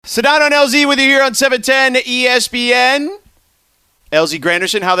Sedano and LZ with you here on 710 ESPN. LZ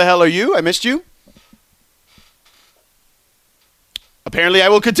Granderson, how the hell are you? I missed you. Apparently, I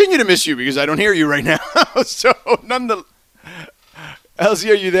will continue to miss you because I don't hear you right now. So, nonetheless,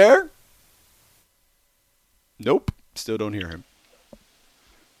 LZ, are you there? Nope. Still don't hear him.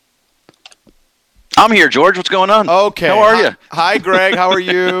 I'm here, George. What's going on? Okay. How are you? Hi, Greg. How are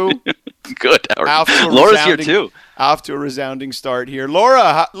you? Good. How are you? Laura's here, too. Off to a resounding start here.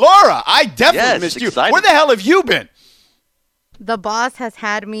 Laura, I definitely missed you. Excited. Where the hell have you been? The boss has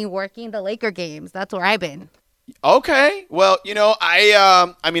had me working the Laker games. That's where I've been. Okay. Well,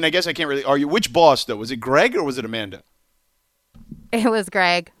 I guess I can't really argue. Which boss, though? Was it Greg or was it Amanda? It was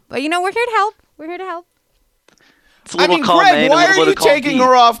Greg. But, we're here to help. We're here to help. It's a little column Greg, A, why a little are you bit of column taking B.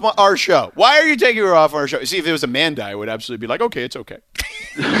 her off our show? Why are you taking her off our show? See, if it was Amanda, I would absolutely be like, okay, it's okay.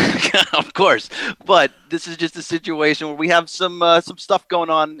 Of course. But this is just a situation where we have some stuff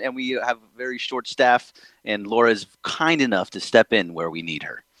going on, and we have a very short staff, and Laura's kind enough to step in where we need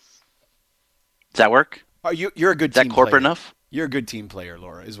her. Does that work? You're a good team player. Is that corporate enough? You're a good team player,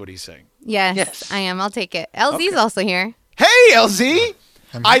 Laura, is what he's saying. Yes. I am. I'll take it. LZ's also here. Hey, LZ!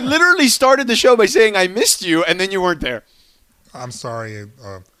 I literally started the show by saying I missed you, and then you weren't there. I'm sorry.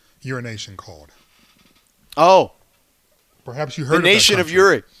 Urination called. Oh. Perhaps you heard of the nation that of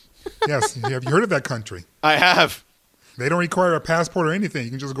Uri. Yes. Have you heard of that country? I have. They don't require a passport or anything.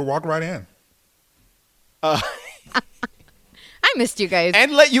 You can just go walk right in. I missed you guys.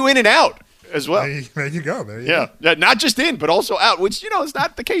 And let you in and out as well. There you go. There you go. Yeah, not just in, but also out, which, is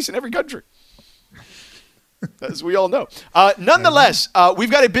not the case in every country. As we all know. Nonetheless, we've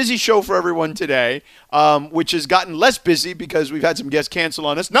got a busy show for everyone today, which has gotten less busy because we've had some guests cancel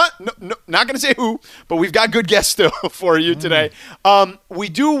on us. Not going to say who, but we've got good guests still for you today. We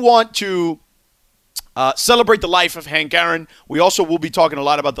do want to celebrate the life of Hank Aaron. We also will be talking a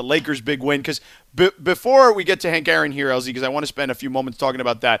lot about the Lakers' big win because before we get to Hank Aaron here, LZ, because I want to spend a few moments talking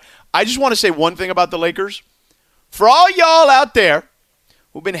about that, I just want to say one thing about the Lakers. For all y'all out there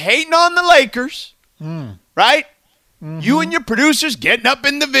who've been hating on the Lakers, right? Mm-hmm. You and your producers getting up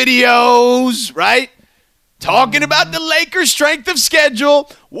in the videos, right? Talking about the Lakers' strength of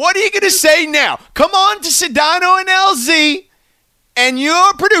schedule. What are you going to say now? Come on to Sedano and LZ, and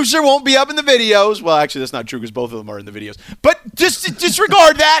your producer won't be up in the videos. Well, actually, that's not true because both of them are in the videos. But just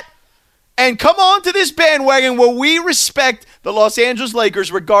disregard that and come on to this bandwagon where we respect the Los Angeles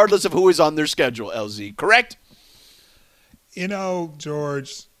Lakers regardless of who is on their schedule, LZ. Correct?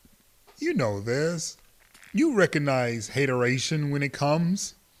 George, you know this. You recognize hateration when it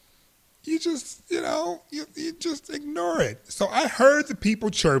comes. You just, you just ignore it. So I heard the people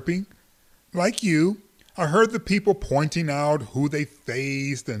chirping, like you. I heard the people pointing out who they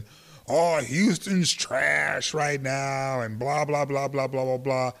faced and, Houston's trash right now and blah, blah, blah, blah, blah, blah,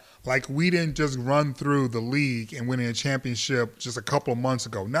 blah. Like we didn't just run through the league and win a championship just a couple of months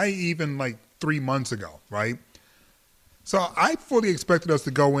ago, not even like 3 months ago, right? So I fully expected us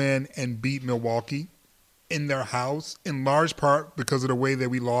to go in and beat Milwaukee in their house, in large part because of the way that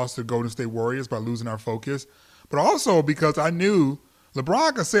we lost to Golden State Warriors by losing our focus, but also because I knew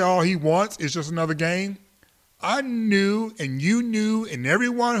LeBron can say all he wants, it's just another game. I knew, and you knew, and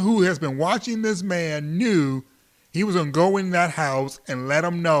everyone who has been watching this man knew he was going to go in that house and let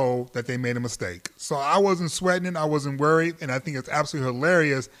them know that they made a mistake. So I wasn't sweating it, I wasn't worried, and I think it's absolutely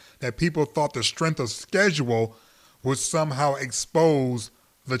hilarious that people thought the strength of schedule would somehow expose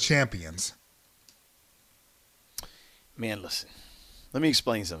the champions. Man, listen. Let me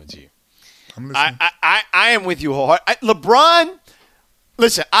explain something to you. I'm listening. I am with you wholeheartedly. LeBron,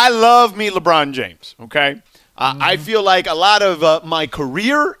 listen, I love me LeBron James, okay? I feel like a lot of my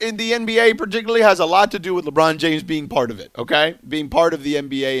career in the NBA particularly has a lot to do with LeBron James being part of it, okay? Being part of the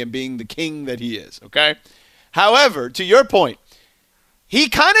NBA and being the king that he is, okay? However, to your point, he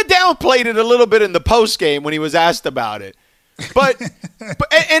kind of downplayed it a little bit in the postgame when he was asked about it. But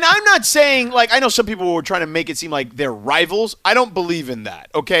and I'm not saying, like, I know some people were trying to make it seem like they're rivals. I don't believe in that,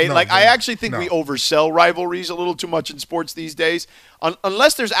 okay? I actually think we oversell rivalries a little too much in sports these days.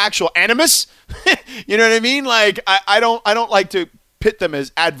 Unless there's actual animus, you know what I mean? Like, I don't like to pit them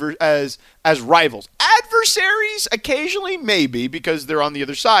as rivals. Adversaries, occasionally, maybe, because they're on the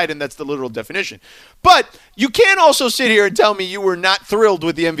other side, and that's the literal definition. But you can't also sit here and tell me you were not thrilled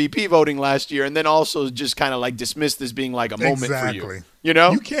with the MVP voting last year and then also just kind of like dismiss this being like a moment for you. You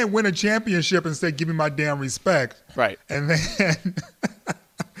know? You can't win a championship and say, give me my damn respect. Right. And then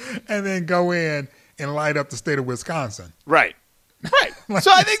and then go in and light up the state of Wisconsin. Right. Right.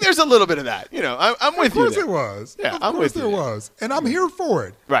 So I think there's a little bit of that. You know, I'm with you. Of course it was. Yeah, I'm with you. Of course there was. And I'm here for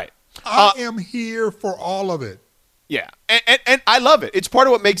it. Right. I am here for all of it. Yeah, and I love it. It's part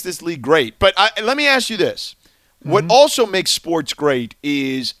of what makes this league great. But let me ask you this. What also makes sports great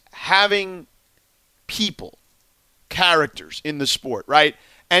is having people, characters in the sport, right?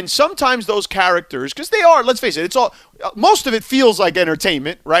 And sometimes those characters, because they are, let's face it, most of it feels like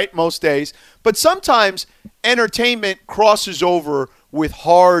entertainment, right? Most days. But sometimes entertainment crosses over with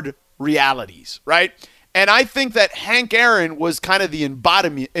hard realities, right? And I think that Hank Aaron was kind of the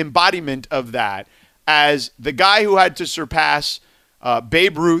embodiment of that, as the guy who had to surpass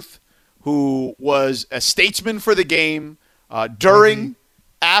Babe Ruth, who was a statesman for the game during,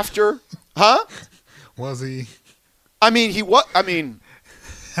 after, huh? Was he? I mean, he was. I mean,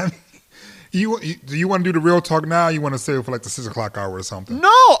 do you want to do the real talk now? Or you want to save it for like the 6 o'clock hour or something?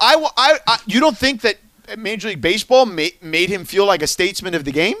 No, you don't think that Major League Baseball made him feel like a statesman of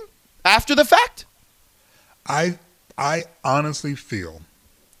the game after the fact? I honestly feel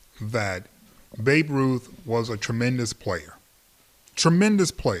that Babe Ruth was a tremendous player.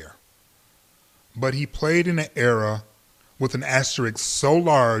 But he played in an era with an asterisk so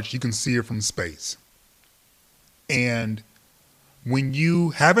large you can see it from space. And when you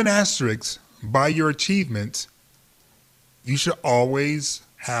have an asterisk by your achievements, you should always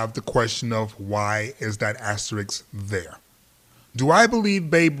have the question of why is that asterisk there? Do I believe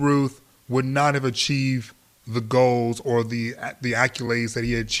Babe Ruth would not have achieved the goals or the accolades that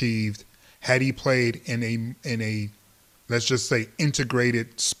he achieved had he played in a let's just say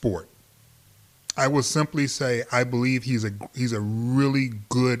integrated sport? I would simply say I believe he's a really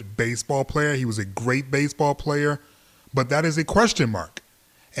good baseball player. He was a great baseball player, but that is a question mark.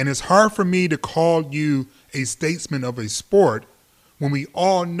 And it's hard for me to call you a statesman of a sport when we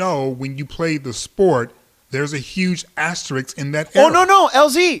all know when you play the sport, there's a huge asterisk in that era. Oh, no,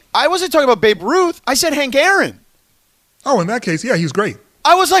 LZ. I wasn't talking about Babe Ruth. I said Hank Aaron. Oh, in that case, yeah, he's great.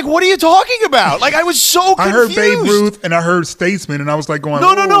 I was like, what are you talking about? Like, I was so confused. I heard Babe Ruth and I heard statesman, and I was like going,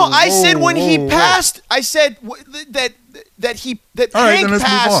 No. I said when he passed, I said that Hank passed. All right, then let's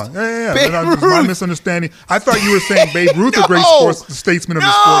move on. Yeah. That was my misunderstanding. I thought you were saying Babe Ruth, No. a great statesman of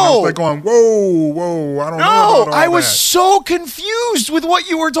the sport. And I was like going, whoa, I don't know about all I was that. so confused with what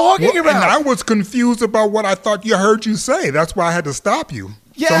you were talking about. And I was confused about what I thought you heard you say. That's why I had to stop you.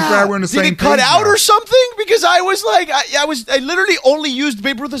 Yeah. So I'm glad we're on the same page. Did it cut out now. or something? Because I was like, I literally only used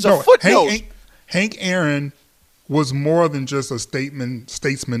Babe Ruth as a footnote. Hank Aaron was more than just a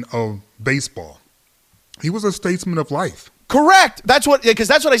statesman of baseball. He was a statesman of life. Correct. Because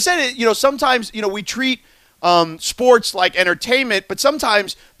that's what I said. Sometimes, we treat sports like entertainment, but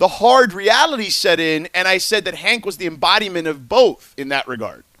sometimes the hard reality set in, and I said that Hank was the embodiment of both in that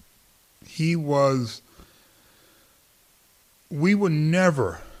regard. We would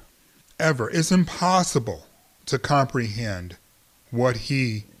never, ever, it's impossible to comprehend what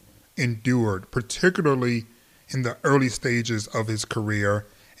he endured, particularly in the early stages of his career,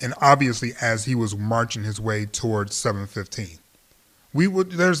 and obviously as he was marching his way towards 715.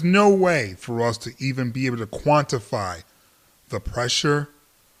 There's no way for us to even be able to quantify the pressure,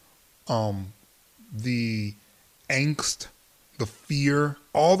 the angst, the fear,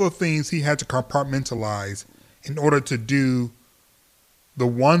 all the things he had to compartmentalize in order to do the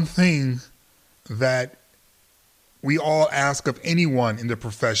one thing that we all ask of anyone in the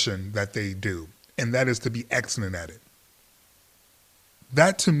profession that they do, and that is to be excellent at it.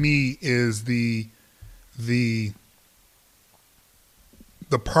 That to me is the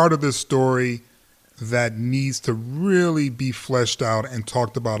part of this story that needs to really be fleshed out and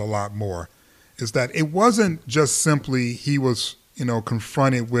talked about a lot more, is that it wasn't just simply he was,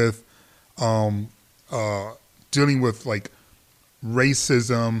 confronted with dealing with like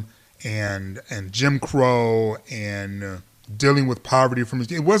racism and Jim Crow and dealing with poverty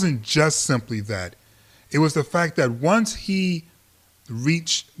it wasn't just simply that. It was the fact that once he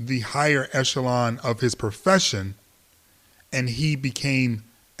reached the higher echelon of his profession and he became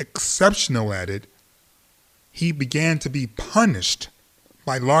exceptional at it, he began to be punished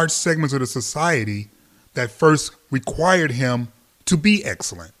by large segments of the society that first required him to be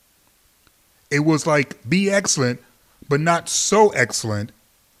excellent. It was like, be excellent, but not so excellent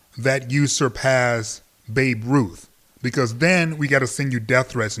that you surpass Babe Ruth, because then we got to send you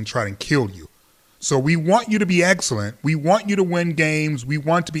death threats and try to kill you. So we want you to be excellent. We want you to win games. We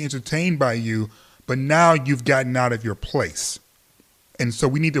want to be entertained by you, but now you've gotten out of your place. And so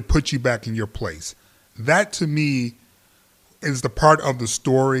we need to put you back in your place. That to me is the part of the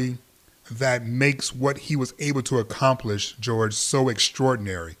story that makes what he was able to accomplish, George, so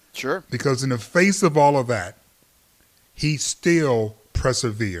extraordinary. Sure. Because in the face of all of that, he still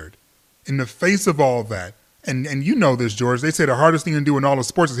persevered. In the face of all of that, and this, George, they say the hardest thing to do in all of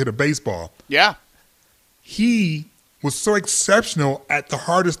sports is hit a baseball. Yeah. He was so exceptional at the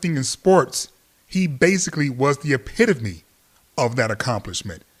hardest thing in sports, he basically was the epitome of that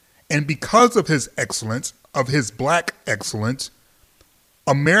accomplishment. And because of his excellence, of his black excellence,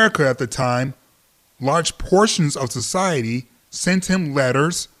 America at the time, large portions of society sent him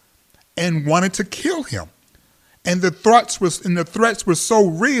letters and wanted to kill him. And the threats were so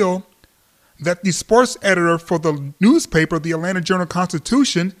real that the sports editor for the newspaper, the Atlanta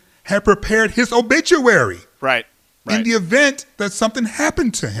Journal-Constitution, had prepared his obituary. Right. In the event that something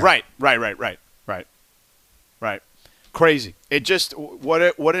happened to him. Right. Crazy. It just what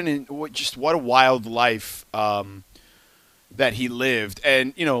a wild life that he lived,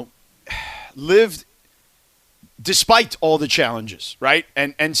 and lived despite all the challenges, right?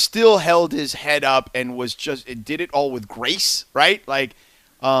 And still held his head up and did it all with grace, right? Like,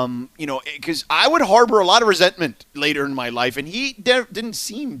 because I would harbor a lot of resentment later in my life, and he didn't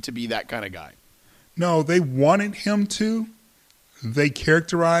seem to be that kind of guy. No, they wanted him to. They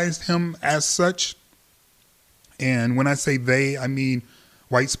characterized him as such. And when I say they, I mean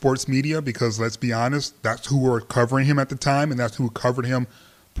white sports media, because let's be honest, that's who were covering him at the time, and that's who covered him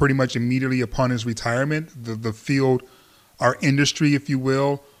pretty much immediately upon his retirement. The field, our industry, if you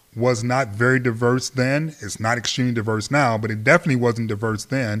will, was not very diverse then. It's not extremely diverse now, but it definitely wasn't diverse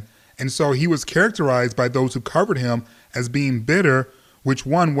then. And so he was characterized by those who covered him as being bitter, which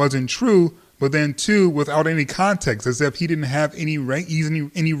one, wasn't true, but then two, without any context, as if he didn't have any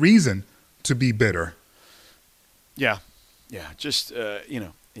reason to be bitter. Yeah. Just,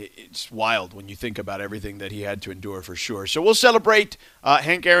 it's wild when you think about everything that he had to endure, for sure. So we'll celebrate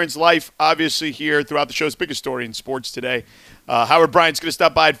Hank Aaron's life, obviously, here throughout the show's biggest story in sports today. Howard Bryant's going to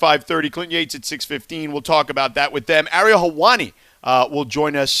stop by at 5:30. Clinton Yates at 6:15. We'll talk about that with them. Ariel Helwani will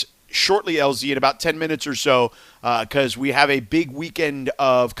join us shortly, LZ, in about 10 minutes or so, because we have a big weekend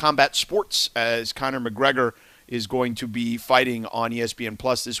of combat sports as Conor McGregor is going to be fighting on ESPN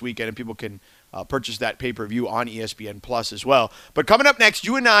Plus this weekend, and people can purchase that pay-per-view on ESPN Plus as well. But coming up next,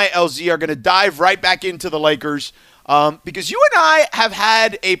 you and I, LZ, are going to dive right back into the Lakers because you and I have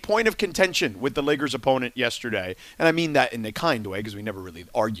had a point of contention with the Lakers' opponent yesterday. And I mean that in a kind way because we never really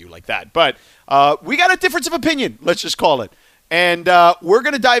argue like that. But we got a difference of opinion, let's just call it. And we're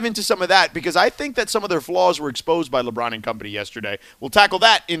going to dive into some of that because I think that some of their flaws were exposed by LeBron and company yesterday. We'll tackle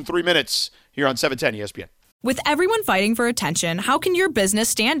that in 3 minutes here on 710 ESPN. With everyone fighting for attention, how can your business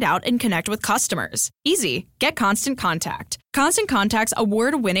stand out and connect with customers? Easy. Get Constant Contact. Constant Contact's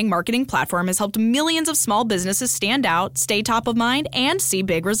award-winning marketing platform has helped millions of small businesses stand out, stay top of mind, and see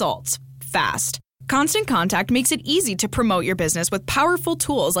big results fast. Constant Contact makes it easy to promote your business with powerful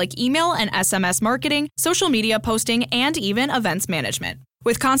tools like email and SMS marketing, social media posting, and even events management.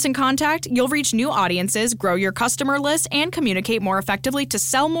 With Constant Contact, you'll reach new audiences, grow your customer list, and communicate more effectively to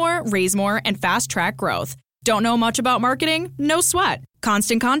sell more, raise more, and fast-track growth. Don't know much about marketing? No sweat.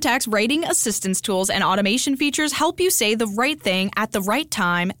 Constant Contact's writing assistance tools and automation features help you say the right thing at the right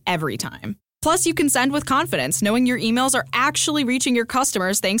time, every time. Plus, you can send with confidence, knowing your emails are actually reaching your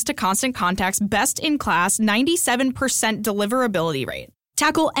customers thanks to Constant Contact's best-in-class 97% deliverability rate.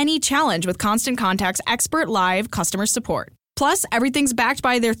 Tackle any challenge with Constant Contact's expert live customer support. Plus, everything's backed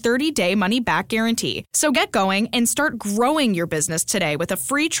by their 30-day money-back guarantee. So get going and start growing your business today with a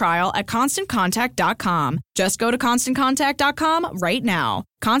free trial at ConstantContact.com. Just go to ConstantContact.com right now.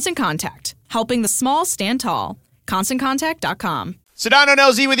 Constant Contact, helping the small stand tall. ConstantContact.com. Sedano and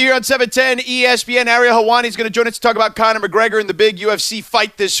LZ with you here on 710 ESPN. Ariel Helwani is going to join us to talk about Conor McGregor and the big UFC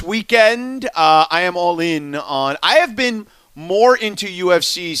fight this weekend. I am all in on – I have been – more into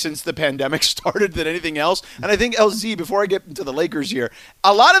UFC since the pandemic started than anything else. And I think, LZ, before I get into the Lakers here,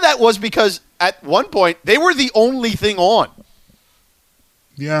 a lot of that was because at one point they were the only thing on.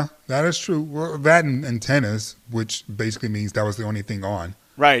 Yeah, that is true. Well, that and tennis, which basically means that was the only thing on.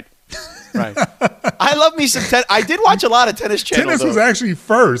 Right. I love me some tennis. I did watch a lot of Tennis Channel. Tennis was actually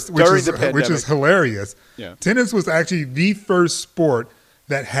first, which is hilarious. Yeah. Tennis was actually the first sport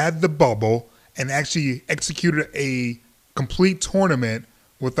that had the bubble and actually executed a complete tournament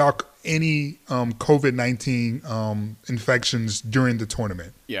without any COVID-19 infections during the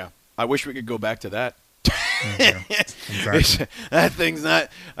tournament. Yeah. I wish we could go back to that. Yeah, exactly. That thing's not,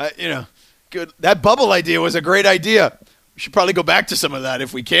 good. That bubble idea was a great idea. We should probably go back to some of that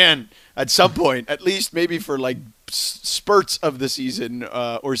if we can at some point, at least maybe for like spurts of the season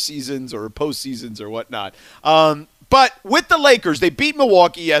or seasons or postseasons or whatnot. But with the Lakers, they beat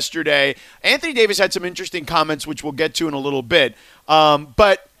Milwaukee yesterday. Anthony Davis had some interesting comments, which we'll get to in a little bit.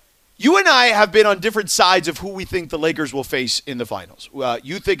 But you and I have been on different sides of who we think the Lakers will face in the finals.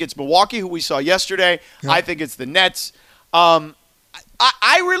 You think it's Milwaukee, who we saw yesterday. Yeah. I think it's the Nets. I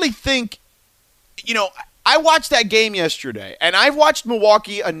really think, I watched that game yesterday, and I've watched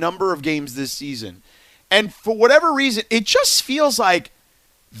Milwaukee a number of games this season. And for whatever reason, it just feels like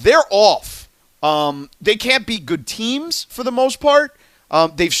they're off. They can't beat good teams for the most part.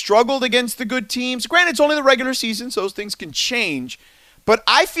 They've struggled against the good teams. Granted, it's only the regular season, so those things can change. But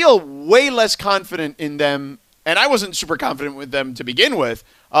I feel way less confident in them, and I wasn't super confident with them to begin with,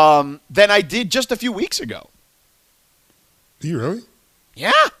 than I did just a few weeks ago. Do you really?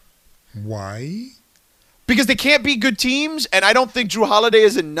 Yeah. Why? Because they can't beat good teams, and I don't think Drew Holiday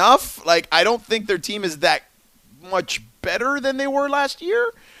is enough. Like, I don't think their team is that much better than they were last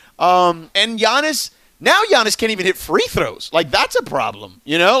year. And Giannis can't even hit free throws. Like, that's a problem.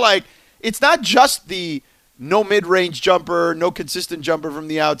 You know, like, it's not just the no mid-range jumper, no consistent jumper from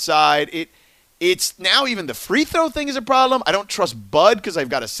the outside. It's now even the free throw thing is a problem. I don't trust Bud because I've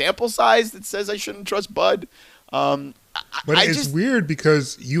got a sample size that says I shouldn't trust Bud. But it's weird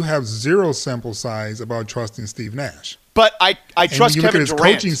because you have zero sample size about trusting Steve Nash. But I trust Kevin Durant.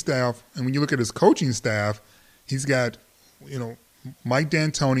 Coaching staff, and when you look at his coaching staff, he's got, Mike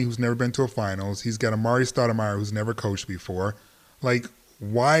D'Antoni, who's never been to a finals. He's got Amari Stoudemire, who's never coached before. Like,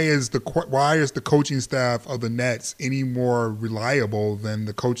 why is the coaching staff of the Nets any more reliable than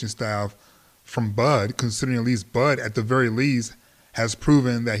the coaching staff from Bud, considering at least Bud, at the very least, has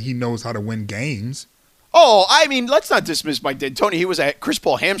proven that he knows how to win games? Oh, I mean, let's not dismiss Mike D'Antoni. He was a Chris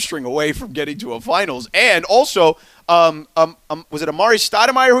Paul hamstring away from getting to a finals. And also, was it Amari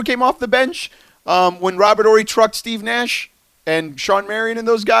Stoudemire who came off the bench when Robert Horry trucked Steve Nash and Sean Marion and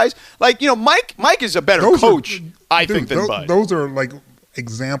those guys? Like, Mike is a better coach, I think, than Bud. Those are, like,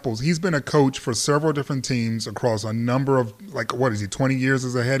 examples. He's been a coach for several different teams across a number of, 20 years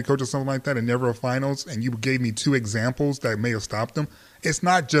as a head coach or something like that, and never a finals, and you gave me two examples that may have stopped him. It's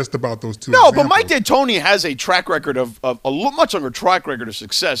not just about those two examples. No, but Mike D'Antoni has a track record of a much longer track record of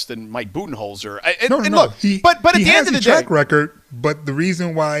success than Mike Budenholzer. Look, but at the end of the day, track record. But the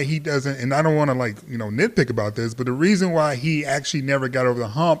reason why he doesn't, and I don't want to nitpick about this, but the reason why he actually never got over the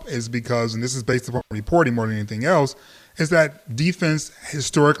hump is because, and this is based upon reporting more than anything else, is that defense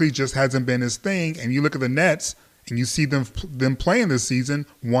historically just hasn't been his thing. And you look at the Nets and you see them playing this season,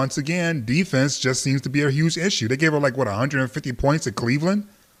 once again, defense just seems to be a huge issue. They gave her 150 points at Cleveland?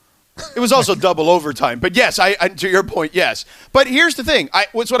 It was also double overtime. But yes, I to your point, yes. But here's the thing.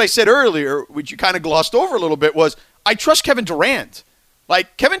 What I said earlier, which you kind of glossed over a little bit, was I trust Kevin Durant.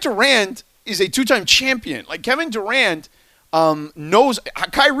 Like, Kevin Durant is a two-time champion. Like, Kevin Durant knows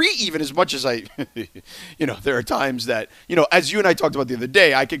Kyrie, even as much as I, there are times that, as you and I talked about the other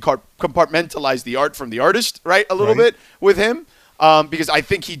day, I can compartmentalize the art from the artist, right, a little bit with him, because I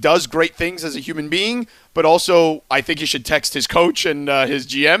think he does great things as a human being, but also I think he should text his coach and his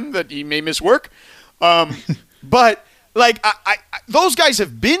GM that he may miss work. But, those guys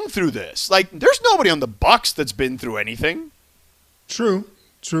have been through this. Like, there's nobody on the Bucks that's been through anything. True.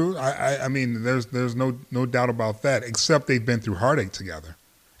 I mean, there's no doubt about that, except they've been through heartache together,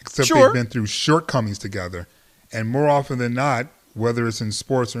 they've been through shortcomings together. And more often than not, whether it's in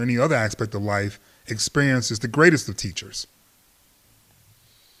sports or any other aspect of life, experience is the greatest of teachers.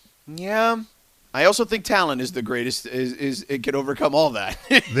 Yeah. I also think talent is the greatest, is it can overcome all that.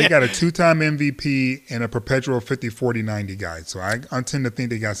 They got a two-time MVP and a perpetual 50-40-90 guy. So I tend to think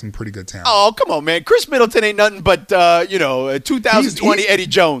they got some pretty good talent. Oh, come on, man. Chris Middleton ain't nothing but, 2020 Eddie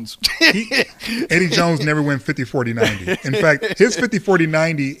Jones. Eddie Jones never went 50-40-90. In fact, his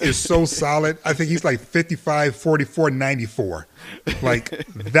 50-40-90 is so solid. I think he's like 55-44-94. Like,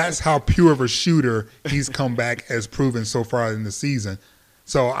 that's how pure of a shooter he's come back as proven so far in the season.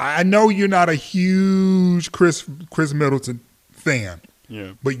 So I know you're not a huge Chris Middleton fan,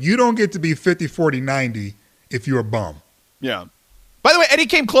 but you don't get to be 50-40-90 if you're a bum. Yeah. By the way, Eddie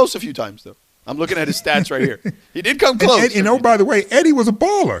came close a few times, though. I'm looking at his stats right here. He did come close. And by the way, Eddie was a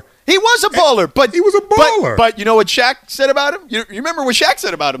baller. He was a baller, but he was a baller. But you know what Shaq said about him? You remember what Shaq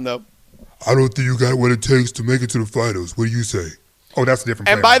said about him, though? I don't think you got what it takes to make it to the finals. What do you say? Oh, that's a different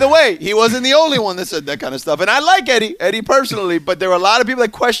player. And by the way, he wasn't the only one that said that kind of stuff. And I like Eddie personally, but there were a lot of people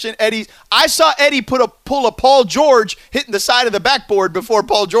that question Eddie's. I saw Eddie pull a Paul George hitting the side of the backboard before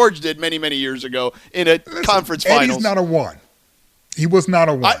Paul George did many, many years ago in a conference finals. Eddie's not a one. He was not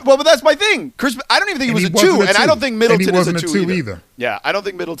a one. But that's my thing. Chris, I don't even think he was a two, and I don't think Middleton is a two either. Yeah, I don't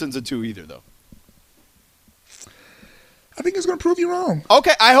think Middleton's a two either, though. I think it's going to prove you wrong.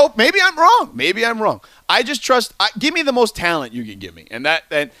 Okay, I hope. Maybe I'm wrong. I just trust. Give me the most talent you can give me, and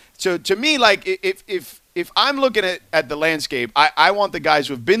so to me, like if I'm looking at the landscape, I want the guys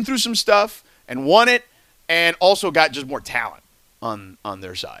who have been through some stuff and won it, and also got just more talent on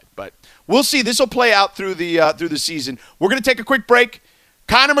their side. But we'll see. This will play out through the season. We're going to take a quick break.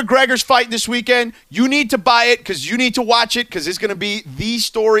 Conor McGregor's fight this weekend. You need to buy it because you need to watch it because it's going to be the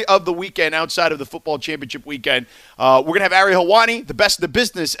story of the weekend outside of the football championship weekend. We're going to have Ariel Helwani, the best in the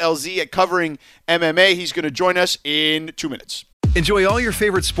business, LZ, at Covering MMA. He's going to join us in 2 minutes. Enjoy all your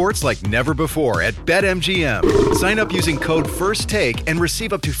favorite sports like never before at BetMGM. Sign up using code FIRSTTAKE and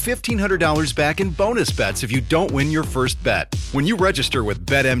receive up to $1,500 back in bonus bets if you don't win your first bet. When you register with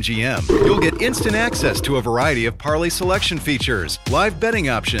BetMGM, you'll get instant access to a variety of parlay selection features, live betting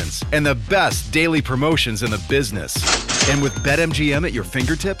options, and the best daily promotions in the business. And with BetMGM at your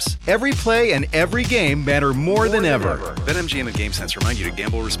fingertips, every play and every game matter more than ever. BetMGM and GameSense remind you to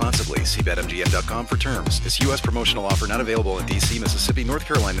gamble responsibly. See BetMGM.com for terms. This U.S. promotional offer not available in D.C., Mississippi, North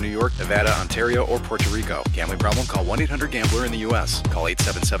Carolina, New York, Nevada, Ontario, or Puerto Rico. Gambling problem? Call 1-800-GAMBLER in the U.S. Call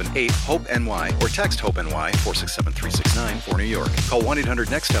 877-8-HOPE-NY or text HOPE-NY 467-369 for New York. Call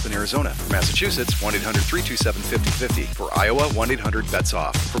 1-800-NEXT-STEP in Arizona. For Massachusetts, 1-800-327-5050. For Iowa,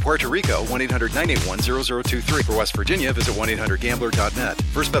 1-800-BETS-OFF. For Puerto Rico, 1-800-981-0023. For West Virginia, visit 1-800-GAMBLER.net.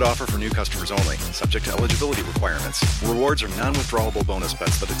 First bet offer for new customers only. Subject to eligibility requirements. Rewards are non-withdrawable bonus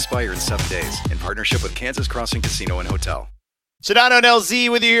bets that expire in 7 days. In partnership with Kansas Crossing Casino and Hotel. Sedano and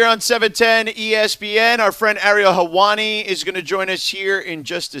LZ with you here on 710 ESPN. Our friend Ariel Helwani is going to join us here in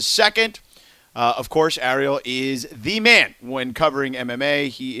just a second. Of course, Ariel is the man when covering MMA.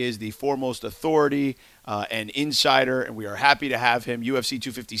 He is the foremost authority and insider, and we are happy to have him. UFC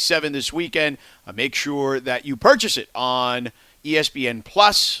 257 this weekend. Make sure that you purchase it on ESPN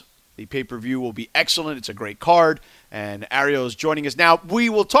Plus. The pay-per-view will be excellent. It's a great card. And Ariel is joining us. Now, we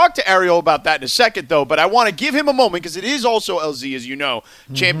will talk to Ariel about that in a second, though, but I want to give him a moment because it is also, LZ, as you know,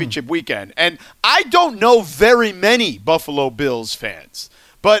 championship weekend. And I don't know very many Buffalo Bills fans,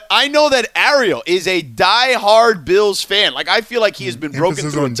 but I know that Ariel is a die-hard Bills fan. Like, I feel like he has been broken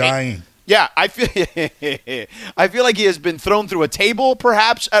through on dying. Yeah, I feel like he has been thrown through a table,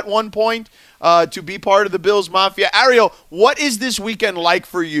 perhaps, at one point. To be part of the Bills Mafia. Ariel, what is this weekend like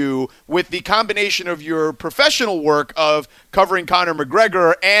for you with the combination of your professional work of covering Conor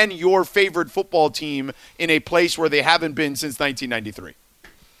McGregor and your favorite football team in a place where they haven't been since 1993?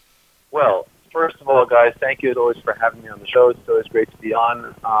 Well, first of all, guys, thank you as always for having me on the show. It's always great to be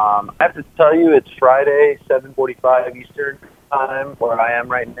on. I have to tell you, it's Friday, 7:45 Eastern time, where I am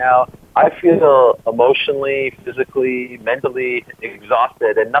right now. I feel emotionally, physically, mentally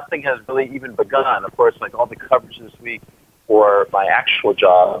exhausted, and nothing has really even begun. Of course, like all the coverage this week for my actual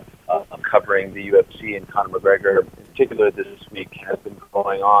job covering the UFC and Conor McGregor, in particular this week, has been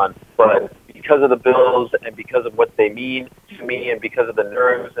going on. But because of the Bills and because of what they mean to me and because of the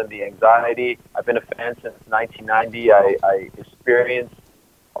nerves and the anxiety, I've been a fan since 1990. I experienced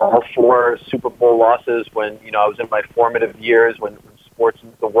all 4 Super Bowl losses when I was in my formative years when sports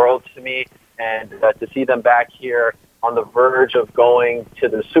meant the world to me, and to see them back here on the verge of going to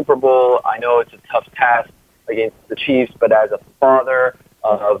the Super Bowl, I know it's a tough task against the Chiefs, but as a father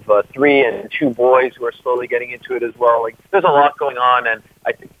of 3 and 2 boys who are slowly getting into it as well, like there's a lot going on, and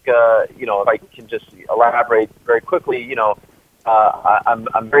I think if I can just elaborate very quickly,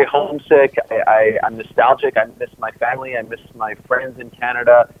 I'm very homesick. I'm nostalgic. I miss my family. I miss my friends in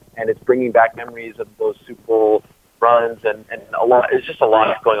Canada, and it's bringing back memories of those Super Bowl runs and a lot. It's just a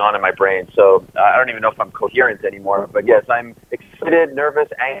lot going on in my brain. So I don't even know if I'm coherent anymore. But yes, I'm excited, nervous,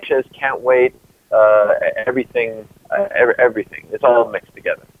 anxious, can't wait. Everything. It's all mixed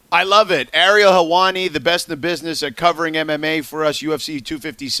together. I love it. Ariel Helwani, the best in the business at covering MMA for us. UFC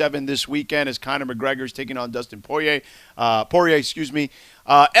 257 this weekend as Conor McGregor's taking on Dustin Poirier. LZ,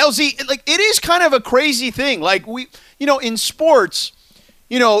 like, it is kind of a crazy thing. Like, in sports,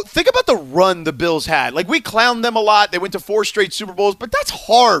 think about the run the Bills had. Like, we clowned them a lot. They went to 4 straight Super Bowls, but that's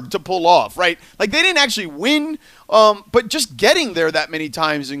hard to pull off, right? Like, they didn't actually win, but just getting there that many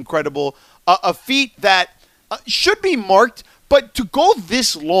times is incredible. A feat that should be marked. But to go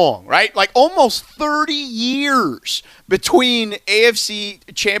this long, right? Like almost 30 years between AFC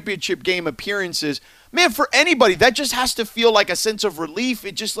championship game appearances, man, for anybody, that just has to feel like a sense of relief.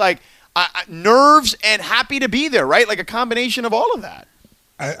 It just like nerves and happy to be there, right? Like a combination of all of that.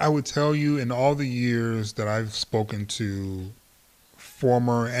 I would tell you, in all the years that I've spoken to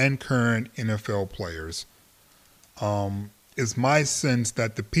former and current NFL players, it's my sense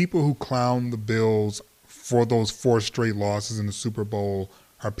that the people who clown the Bills for those 4 straight losses in the Super Bowl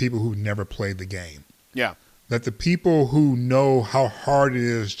are people who never played the game. Yeah. That the people who know how hard it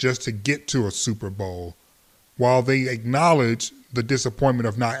is just to get to a Super Bowl, while they acknowledge the disappointment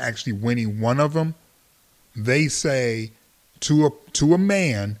of not actually winning one of them, they say to a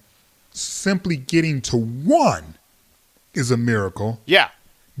man, simply getting to 1 is a miracle. Yeah.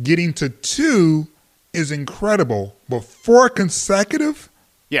 Getting to 2 is incredible, but 4 consecutive,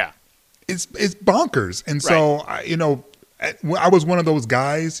 Yeah. It's bonkers. And so, I was one of those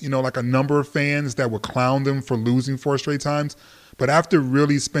guys, like a number of fans that would clown them for losing 4 straight times. But after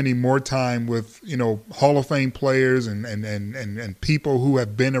really spending more time with, Hall of Fame players and people who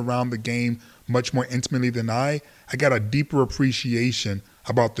have been around the game much more intimately than I got a deeper appreciation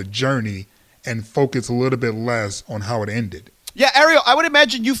about the journey and focus a little bit less on how it ended. Yeah, Ariel, I would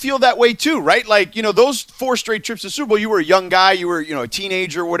imagine you feel that way too, right? Like, those 4 straight trips to Super Bowl, you were a young guy, you were, a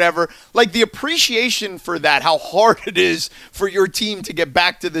teenager, whatever. Like the appreciation for that, how hard it is for your team to get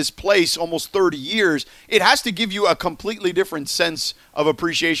back to this place almost 30 years, it has to give you a completely different sense of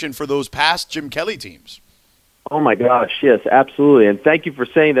appreciation for those past Jim Kelly teams. Oh, my gosh, yes, absolutely. And thank you for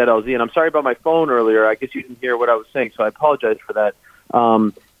saying that, LZ. And I'm sorry about my phone earlier. I guess you didn't hear what I was saying, so I apologize for that.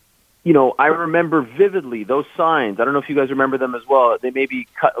 I remember vividly those signs. I don't know if you guys remember them as well. They may be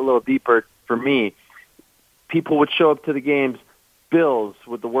cut a little deeper for me. People would show up to the games, Bills,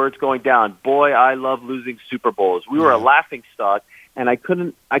 with the words going down, "Boy, I love losing Super Bowls." We were a laughing stock, and I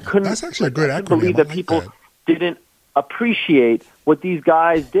couldn't. That's actually a good acronym. Believe that people didn't appreciate what these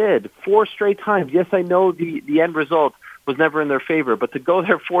guys did 4 straight times. Yes, I know the end result was never in their favor, but to go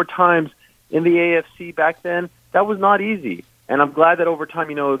there 4 times in the AFC back then, that was not easy. And I'm glad that over time,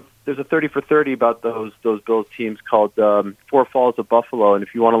 there's a 30 for 30 about those Bills teams called Four Falls of Buffalo. And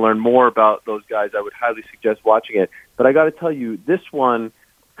if you want to learn more about those guys, I would highly suggest watching it. But I got to tell you, this one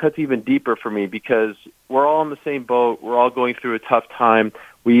cuts even deeper for me because we're all in the same boat. We're all going through a tough time.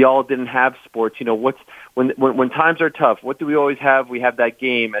 We all didn't have sports. When times are tough, what do we always have? We have that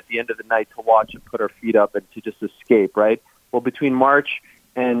game at the end of the night to watch and put our feet up and to just escape, right? Well, between March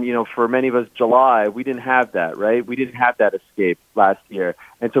and, for many of us, July, we didn't have that, right? We didn't have that escape last year.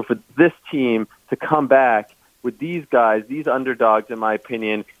 And so for this team to come back with these guys, these underdogs, in my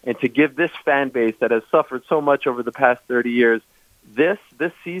opinion, and to give this fan base that has suffered so much over the past 30 years, this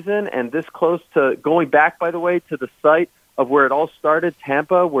season and this close to going back, by the way, to the site of where it all started,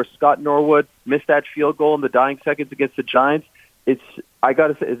 Tampa, where Scott Norwood missed that field goal in the dying seconds against the Giants, I got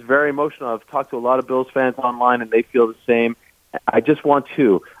to say, it's very emotional. I've talked to a lot of Bills fans online, and they feel the same. I just want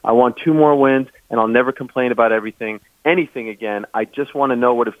 2. I want 2 more wins, and I'll never complain about anything again. I just want to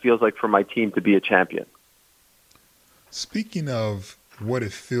know what it feels like for my team to be a champion. Speaking of what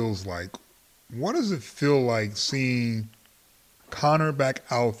it feels like, what does it feel like seeing Conor back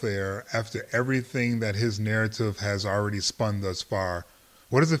out there after everything that his narrative has already spun thus far?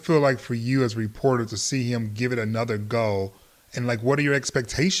 What does it feel like for you as a reporter to see him give it another go? And, what are your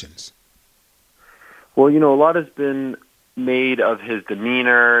expectations? Well, a lot has been made of his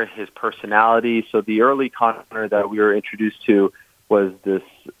demeanor, his personality. So the early Conor that we were introduced to was this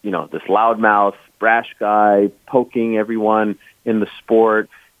loudmouth, brash guy, poking everyone in the sport,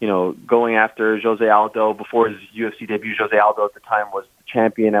 going after Jose Aldo. Before his UFC debut, Jose Aldo at the time was the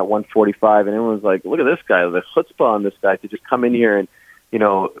champion at 145, and everyone was like, look at this guy, the chutzpah on this guy to just come in here and,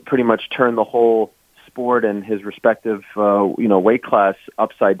 pretty much turn the whole sport and his respective, weight class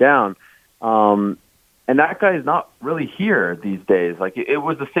upside down. And that guy is not really here these days. It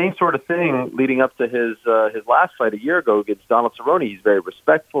was the same sort of thing leading up to his last fight a year ago against Donald Cerrone. He's very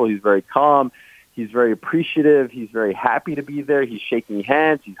respectful. He's very calm. He's very appreciative. He's very happy to be there. He's shaking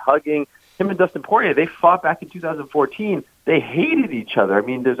hands. He's hugging. Him and Dustin Poirier, they fought back in 2014. They hated each other. I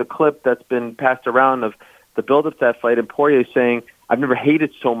mean, there's a clip that's been passed around of the build-up to that fight, and Poirier saying, I've never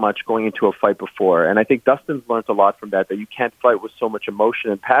hated so much going into a fight before. And I think Dustin's learned a lot from that you can't fight with so much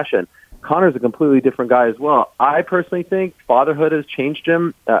emotion and passion. Conor's a completely different guy as well. I personally think fatherhood has changed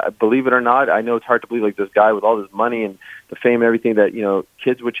him. Believe it or not, I know it's hard to believe this guy with all this money and the fame and everything that,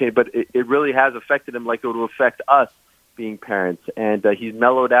 kids would change, but it really has affected him like it would affect us being parents. And he's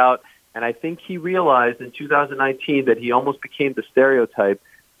mellowed out. And I think he realized in 2019 that he almost became the stereotype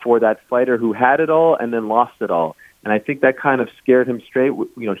for that fighter who had it all and then lost it all. And I think that kind of scared him straight.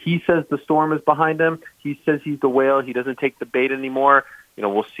 He says the storm is behind him. He says he's the whale. He doesn't take the bait anymore.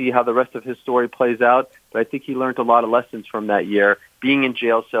 We'll see how the rest of his story plays out. But I think he learned a lot of lessons from that year, being in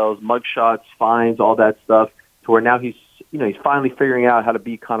jail cells, mugshots, fines, all that stuff, to where now he's finally figuring out how to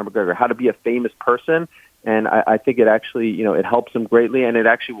be Conor McGregor, how to be a famous person. And I think it actually, it helps him greatly, and it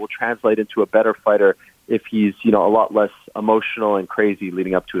actually will translate into a better fighter if he's, a lot less emotional and crazy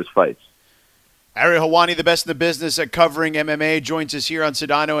leading up to his fights. Ariel Helwani, the best in the business at covering MMA, joins us here on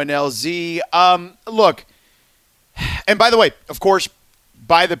Sedano and LZ. Look, and by the way, of course,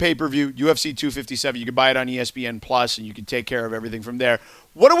 buy the pay-per-view, UFC 257. You can buy it on ESPN Plus, and you can take care of everything from there.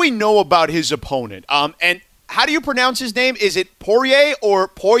 What do we know about his opponent? And how do you pronounce his name? Is it Poirier or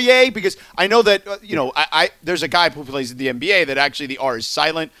Poirier? Because I know that, there's a guy who plays in the NBA that actually the R is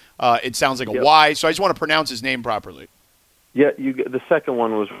silent. It sounds like a Y, so I just want to pronounce his name properly. Yeah, the second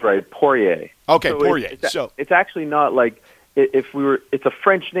one was right, Poirier. Okay, so Poirier. It's actually not like it's a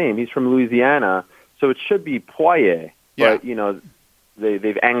French name. He's from Louisiana, so it should be Poirier. Yeah. But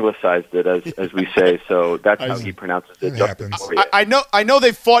they've anglicized it as we say, so that's how he pronounces it. It happens. I know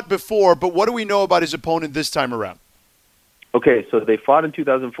they fought before, but what do we know about his opponent this time around? Okay, so they fought in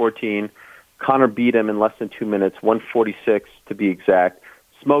 2014. Conor beat him in less than 2 minutes, 146 to be exact.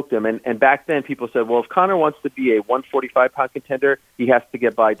 Smoked him, and back then people said, well, if Conor wants to be a 145-pound contender, he has to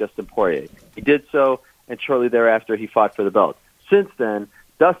get by Dustin Poirier. He did so, and shortly thereafter he fought for the belt. Since then,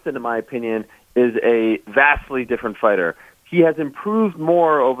 Dustin, in my opinion, is a vastly different fighter. He has improved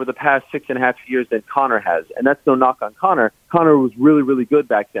more over the past 6.5 years than Conor has, and that's no knock on Conor. Conor was really, really good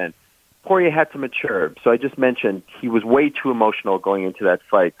back then. Poirier had to mature, so I just mentioned he was way too emotional going into that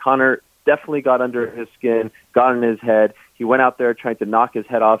fight. Conor definitely got under his skin, got in his head. He went out there trying to knock his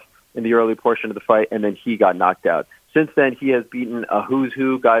head off in the early portion of the fight, and then he got knocked out. Since then, he has beaten a who's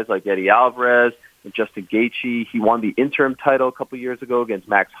who, guys like Eddie Alvarez and Justin Gaethje. He won the interim title a couple years ago against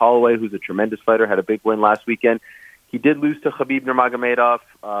Max Holloway, who's a tremendous fighter, had a big win last weekend. He did lose to Khabib Nurmagomedov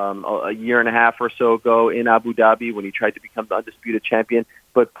a year and a half or so ago in Abu Dhabi when he tried to become the undisputed champion.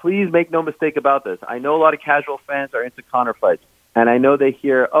 But please make no mistake about this. I know a lot of casual fans are into Conor fights, and I know they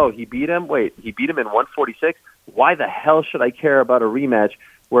hear, oh, he beat him? Wait, he beat him in 146? Why the hell should I care about a rematch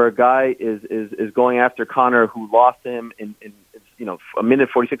where a guy is going after Conor who lost him in a minute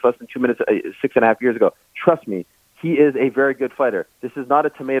 46, less than 2 minutes, 6.5 years ago? Trust me, he is a very good fighter. This is not a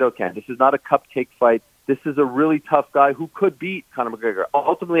tomato can. This is not a cupcake fight. This is a really tough guy who could beat Conor McGregor.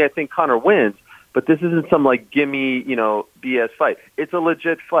 Ultimately, I think Conor wins, but this isn't some gimme, BS fight. It's a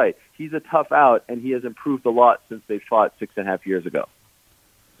legit fight. He's a tough out, and he has improved a lot since they fought 6.5 years ago.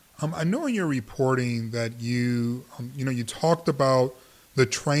 I know in your reporting that you talked about the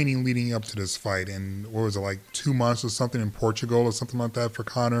training leading up to this fight, and what was it, 2 months or something in Portugal or something like that for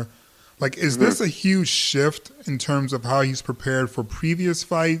Conor? Is this a huge shift in terms of how he's prepared for previous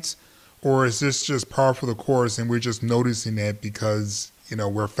fights, or is this just par for the course and we're just noticing it because,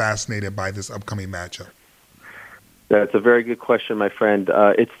 we're fascinated by this upcoming matchup? That's a very good question, my friend.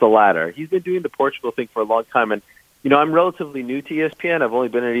 It's the latter. He's been doing the Portugal thing for a long time, and I'm relatively new to ESPN. I've only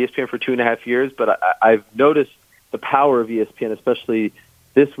been at ESPN for 2.5 years, but I've noticed the power of ESPN, especially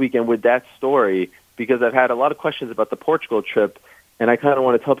this weekend with that story, because I've had a lot of questions about the Portugal trip, and I kind of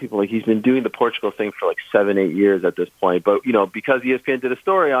want to tell people he's been doing the Portugal thing for 7-8 years at this point. But because ESPN did a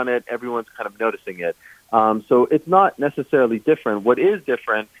story on it, everyone's kind of noticing it. So it's not necessarily different. What is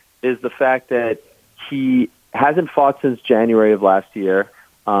different is the fact that he hasn't fought since January of last year.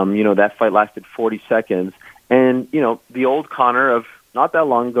 That fight lasted 40 seconds. And, the old Conor of not that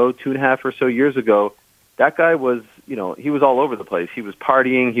long ago, 2.5 or so years ago, that guy was, he was all over the place. He was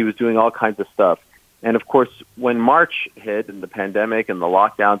partying. He was doing all kinds of stuff. And, of course, when March hit and the pandemic and the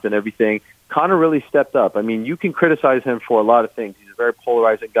lockdowns and everything, Conor really stepped up. I mean, you can criticize him for a lot of things. He's a very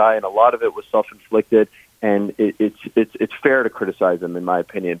polarizing guy, and a lot of it was self-inflicted. And it's fair to criticize him, in my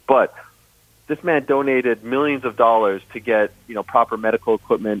opinion. But this man donated millions of dollars to get, proper medical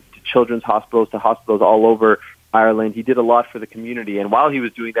equipment to children's hospitals, to hospitals all over Ireland. He did a lot for the community. And while he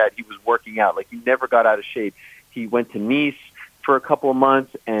was doing that, he was working out. He never got out of shape. He went to Nice for a couple of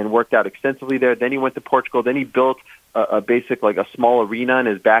months and worked out extensively there. Then he went to Portugal. Then he built a small arena in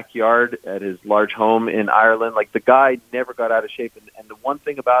his backyard at his large home in Ireland. The guy never got out of shape. And the one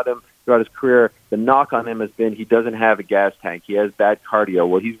thing about him throughout his career, the knock on him has been he doesn't have a gas tank. He has bad cardio.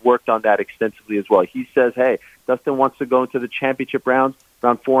 Well, he's worked on that extensively as well. He says, hey, Dustin wants to go into the championship rounds,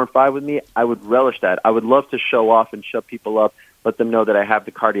 round 4 and 5 with me. I would relish that. I would love to show off and shut people up, let them know that I have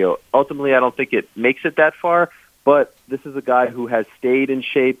the cardio. Ultimately, I don't think it makes it that far, but this is a guy who has stayed in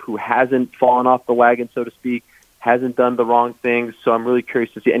shape, who hasn't fallen off the wagon, so to speak, hasn't done the wrong things. So I'm really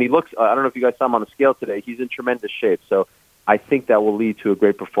curious to see. And he looks, I don't know if you guys saw him on the scale today, he's in tremendous shape. So I think that will lead to a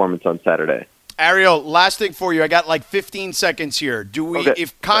great performance on Saturday. Ariel, last thing for you. I got 15 seconds here. Okay.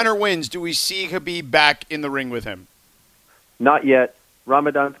 If Conor wins, do we see Khabib back in the ring with him? Not yet.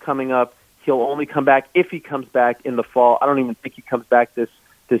 Ramadan's coming up. He'll only come back if he comes back in the fall. I don't even think he comes back this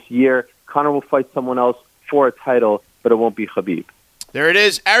year. Conor will fight someone else for a title, but it won't be Khabib. There it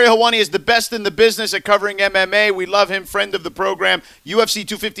is. Ariel Helwani is the best in the business at covering MMA. We love him, friend of the program. UFC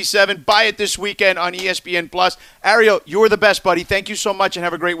 257. Buy it this weekend on ESPN+. Ariel, you're the best, buddy. Thank you so much, and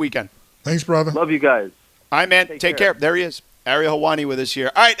have a great weekend. Thanks, brother. Love you guys. All right, man. Take care. There he is. Ariel Helwani with us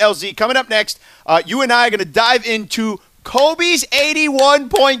here. All right, LZ, coming up next, you and I are going to dive into Kobe's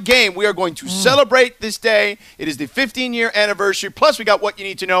 81-point game. We are going to celebrate this day. It is the 15-year anniversary. Plus, we got what you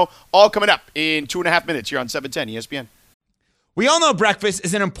need to know all coming up in 2.5 minutes here on 710 ESPN. We all know breakfast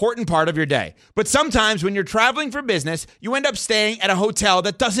is an important part of your day, but sometimes when you're traveling for business, you end up staying at a hotel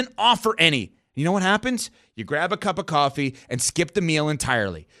that doesn't offer any. You know what happens? You grab a cup of coffee and skip the meal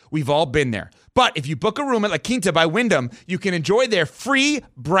entirely. We've all been there. But if you book a room at La Quinta by Wyndham, you can enjoy their free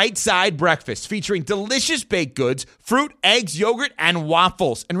Bright Side breakfast featuring delicious baked goods, fruit, eggs, yogurt, and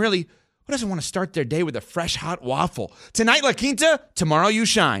waffles. And really, who doesn't want to start their day with a fresh, hot waffle? Tonight, La Quinta, tomorrow you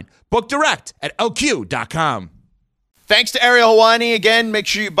shine. Book direct at lq.com. Thanks to Ariel Helwani. Again, make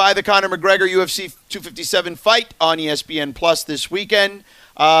sure you buy the Conor McGregor UFC 257 fight on ESPN Plus this weekend.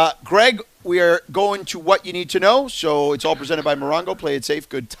 Greg, we are going to What You Need to Know. So it's all presented by Morongo. Play it safe.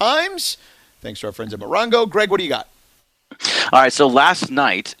 Good times. Thanks to our friends at Morongo. Greg, what do you got? All right, so last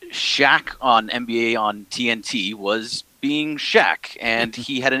night, Shaq on NBA on TNT was being Shaq, and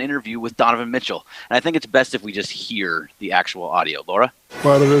he had an interview with Donovan Mitchell. And I think it's best if we just hear the actual audio. Laura?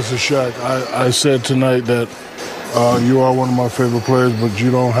 Father, this is Shaq. I said tonight that you are one of my favorite players, but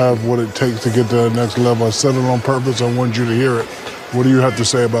you don't have what it takes to get to the next level. I said it on purpose. I want you to hear it. What do you have to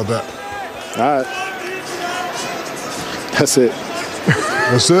say about that? All right. That's it.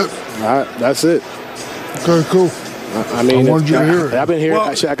 That's it? All right, that's it. Okay, cool. I mean, I wanted you to hear it. I've been hearing,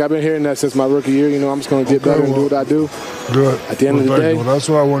 Shaq, I've been hearing that since my rookie year. You know, I'm just going to get better and do what I do. Good. At the end of the day. Well, that's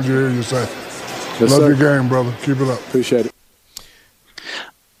what I wanted you to hear you say. Yes, Love sir. your game, brother. Keep it up. Appreciate it.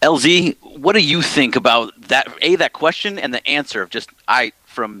 LZ, what do you think about that? That question and the answer of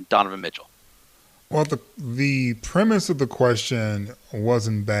from Donovan Mitchell. Well, the premise of the question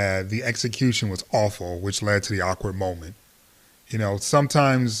wasn't bad. The execution was awful, which led to the awkward moment. You know,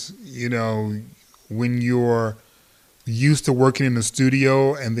 sometimes, you know, when you're used to working in the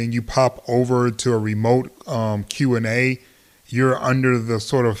studio and then you pop over to a remote Q&A, you're under the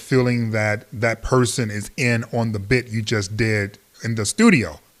sort of feeling that that person is in on the bit you just did in the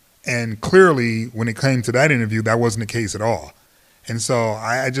studio. And clearly, when it came to that interview, that wasn't the case at all. And so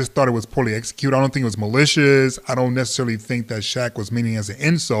I just thought it was poorly executed. I don't think it was malicious. I don't necessarily think that Shaq was meaning as an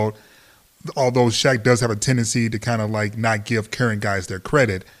insult, although Shaq does have a tendency to kind of like not give current guys their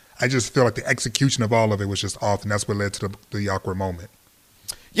credit. I just feel like the execution of all of it was just off, and that's what led to the awkward moment.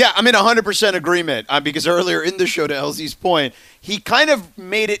 Yeah, I'm in 100% agreement because earlier in the show, to LZ's point, he kind of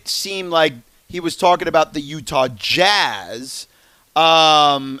made it seem like he was talking about the Utah Jazz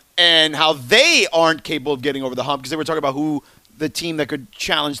and how they aren't capable of getting over the hump because they were talking about who the team that could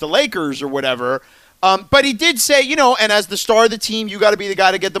challenge the Lakers or whatever. But he did say, you know, and as the star of the team, you got to be the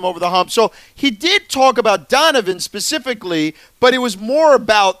guy to get them over the hump. So he did talk about Donovan specifically, but it was more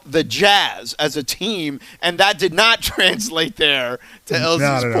about the Jazz as a team, and that did not translate there to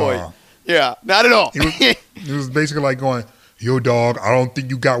LZ's point. All. Yeah, not at all. It was basically like going, yo, dog, I don't think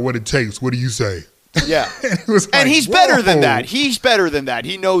you got what it takes. What do you say? Yeah. It was like, and he's whoa. better than that. He's better than that.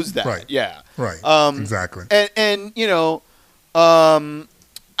 He knows that. Right. Yeah. Right. Exactly. And you know, I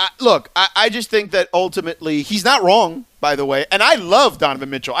just think that ultimately he's not wrong, by the way. And I love Donovan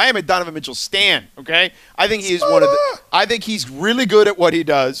Mitchell. I am a Donovan Mitchell stan, okay? I think he is I think he's really good at what he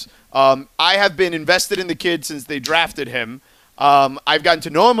does. I have been invested in the kid since they drafted him. I've gotten to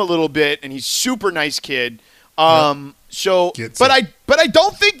know him a little bit, and he's a super nice kid. But I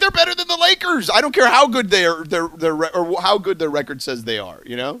don't think they're better than the Lakers. I don't care how good or how good their record says they are,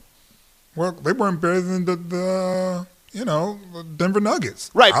 you know? Well, they weren't better than the Denver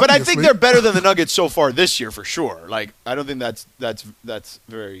Nuggets. Right, obviously. but I think they're better than the Nuggets so far this year for sure. Like, I don't think that's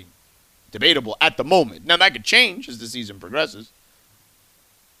very debatable at the moment. Now, that could change as the season progresses.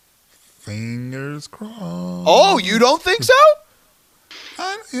 Fingers crossed. Oh, you don't think so?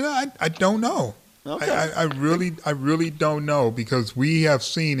 I don't know. Okay. I really don't know because we have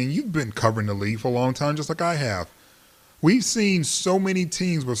seen, and you've been covering the league for a long time, just like I have. We've seen so many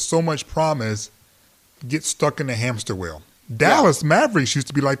teams with so much promise get stuck in the hamster wheel. Dallas Mavericks used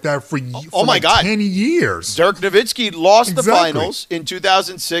to be like that for 10 years. Dirk Nowitzki lost the finals in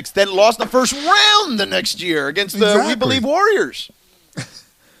 2006, then lost the first round the next year against the We Believe Warriors.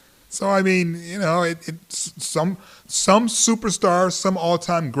 So, I mean, you know, it's some superstars, some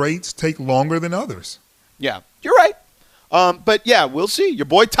all-time greats take longer than others. Yeah, you're right. But, yeah, we'll see. Your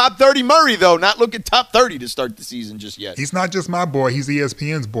boy Top 30 Murray, though, not looking top 30 to start the season just yet. He's not just my boy. He's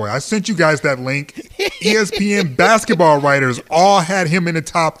ESPN's boy. I sent you guys that link. ESPN basketball writers all had him in the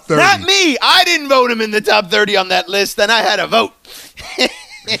top 30. Not me. I didn't vote him in the top 30 on that list, and I had a vote.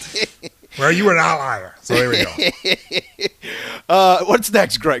 Well, you were an outlier. So there we go. What's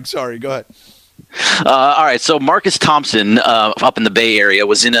next, Greg? Sorry, go ahead. All right, so Marcus Thompson up in the Bay Area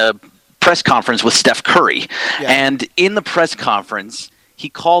was in a press conference with Steph Curry. Yeah. And in the press conference, he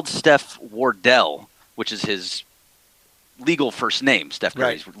called Steph Wardell, which is his legal first name, Steph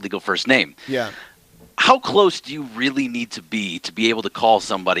Curry's legal first name. Yeah. how close do you really need to be able to call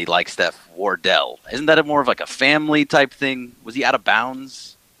somebody like Steph Wardell? Isn't that more of like a family type thing? Was he out of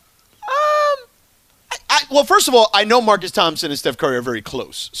bounds? Well, first of all, I know Marcus Thompson and Steph Curry are very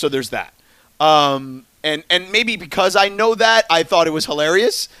close, so there's that. And maybe because I know that, I thought it was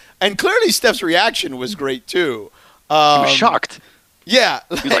hilarious. And clearly Steph's reaction was great, too. He was shocked. Yeah.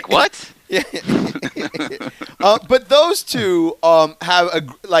 He was like, what? Yeah. But those two have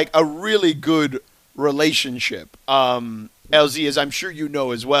a really good relationship. LZ, as I'm sure you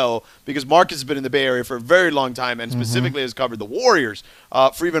know as well, because Marcus has been in the Bay Area for a very long time and specifically has covered the Warriors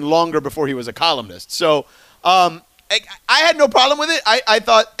for even longer before he was a columnist. So I had no problem with it. I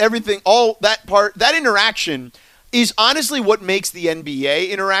thought everything, all that part, that interaction is honestly what makes the NBA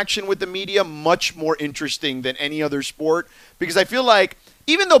interaction with the media much more interesting than any other sport, because I feel like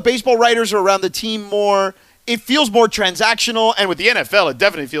even though baseball writers are around the team more, it feels more transactional, and with the NFL, it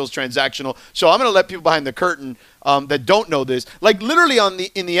definitely feels transactional. So I'm going to let people behind the curtain that don't know this. Like literally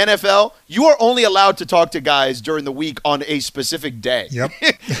in the NFL, you are only allowed to talk to guys during the week on a specific day. Yep.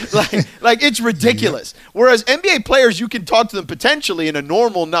 like it's ridiculous. Yep. Whereas NBA players, you can talk to them potentially in a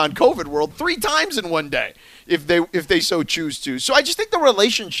normal non-COVID world 3 times in one day if they so choose to. So I just think the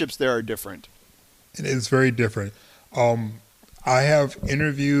relationships there are different. It is very different. I have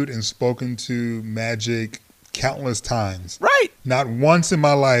interviewed and spoken to Magic countless times. Right. Not once in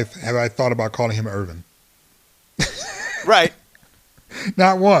my life have I thought about calling him Irvin. Right.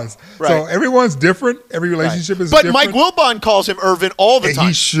 Not once. Right. So everyone's different. Every relationship is different. But Mike Wilbon calls him Irvin all the time.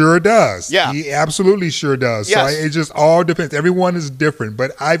 He sure does. Yeah. He absolutely sure does. Yes. So it just all depends. Everyone is different.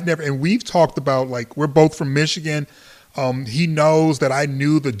 But I've never, and we've talked about, like, we're both from Michigan. He knows that I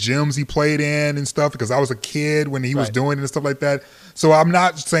knew the gyms he played in and stuff because I was a kid when he was doing it and stuff like that. So I'm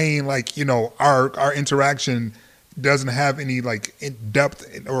not saying, like, you know, our interaction doesn't have any, like, in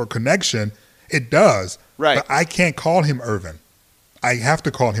depth or connection. It does. Right. But I can't call him Irvin. I have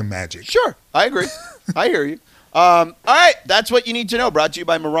to call him Magic. Sure. I agree. I hear you. All right. That's what you need to know. Brought to you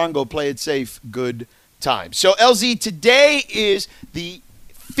by Morongo. Play it safe. Good time. So, LZ, today is the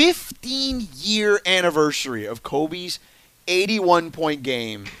 15-year anniversary of Kobe's 81-point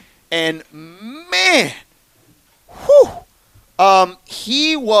game. And, man,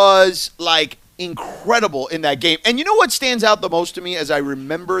 he was, like, incredible in that game. And you know what stands out the most to me as I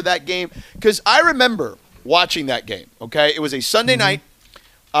remember that game? Because I remember watching that game, okay? It was a Sunday night.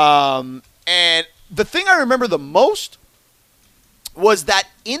 And the thing I remember the most was that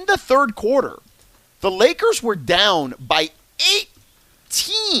in the third quarter, the Lakers were down by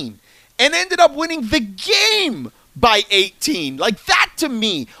 18 and ended up winning the game by 18. Like, that to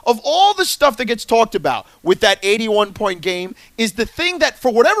me, of all the stuff that gets talked about with that 81-point game, is the thing that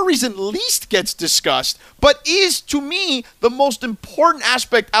for whatever reason least gets discussed, but is to me the most important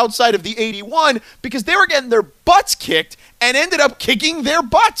aspect outside of the 81, because they were getting their butts kicked and ended up kicking their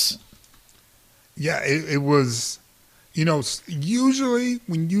butts. Yeah, it was, you know, usually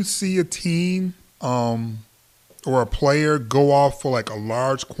when you see a team or a player go off for like a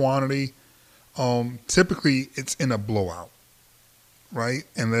large quantity, typically it's in a blowout, right?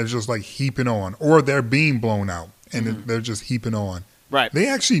 And they're just like heaping on, or they're being blown out and they're just heaping on. Right. They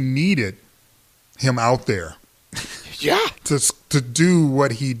actually needed him out there. Yeah. To do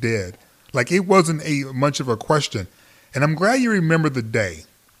what he did. Like, it wasn't much of a question. And I'm glad you remember the day,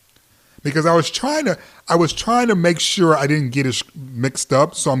 because I was trying to make sure I didn't get it mixed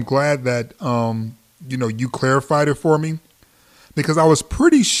up. So I'm glad that you clarified it for me, because I was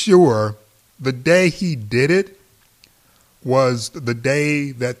pretty sure the day he did it was the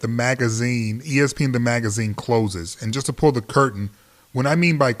day that the magazine, ESPN, the magazine, closes. And just to pull the curtain, when I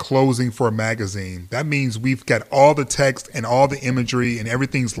mean by closing for a magazine, that means we've got all the text and all the imagery and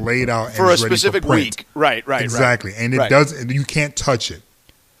everything's laid out for and a is ready specific for print. week. Right. Exactly. And it doesn't, you can't touch it.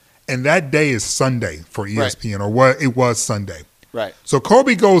 And that day is Sunday for ESPN, or what it was Sunday. Right. So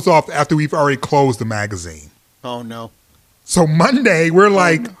Kobe goes off after we've already closed the magazine. Oh, no. So Monday, we're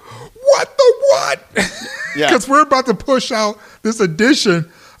like, what the what? Yeah. Because we're about to push out this edition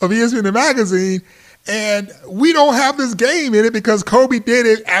of ESPN the magazine, and we don't have this game in it because Kobe did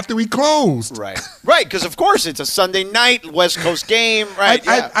it after we closed. Right. Right, because of course it's a Sunday night West Coast game. Right.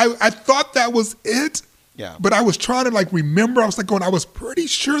 I thought that was it. Yeah. But I was trying to remember. I was I was pretty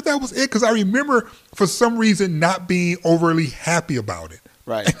sure that was it, because I remember for some reason not being overly happy about it.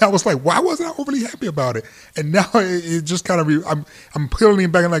 Right. And I was like, why wasn't I overly happy about it? And now it just kind of, I'm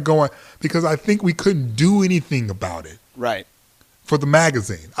peeling back and going, because I think we couldn't do anything about it. Right. For the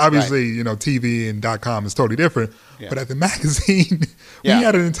magazine. Obviously, TV and .com is totally different. Yeah. But at the magazine, we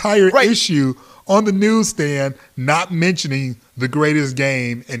had an entire issue on the newsstand not mentioning the greatest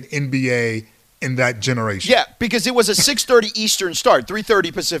game in NBA in that generation. Yeah, because it was a 6:30 Eastern start,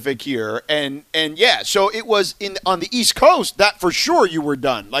 3:30 Pacific here, and yeah, so it was on the East Coast that for sure you were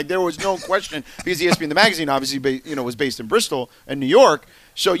done. Like there was no question because ESPN the magazine obviously was based in Bristol and New York.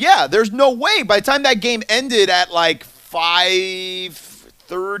 So yeah, there's no way by the time that game ended at like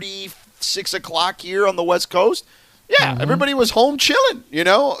 5:30, 6 o'clock here on the West Coast. Yeah, everybody was home chilling,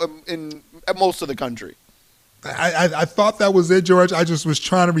 in most of the country. I thought that was it, George. I just was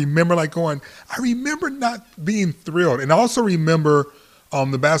trying to remember, I remember not being thrilled. And I also remember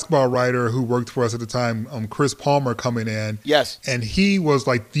the basketball writer who worked for us at the time, Chris Palmer, coming in. Yes. And he was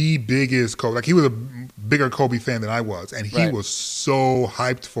the biggest Kobe. He was a bigger Kobe fan than I was. And he was so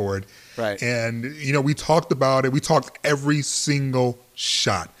hyped for it. Right. And, we talked about it. We talked every single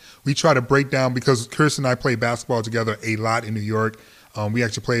shot. We tried to break down, because Chris and I played basketball together a lot in New York. We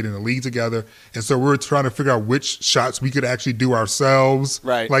actually played in the league together. And so we were trying to figure out which shots we could actually do ourselves.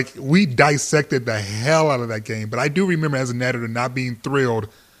 Right. We dissected the hell out of that game. But I do remember as an editor not being thrilled,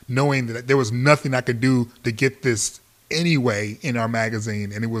 knowing that there was nothing I could do to get this anyway in our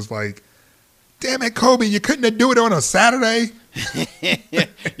magazine. And it was like, damn it, Kobe, you couldn't have do it on a Saturday?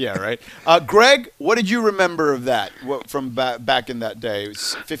 Yeah, right. Greg, what did you remember of that from back in that day? It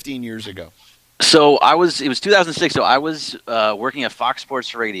was 15 years ago. So it was 2006. So I was working at Fox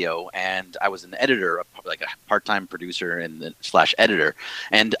Sports Radio, and I was an editor, like a part-time producer and / editor.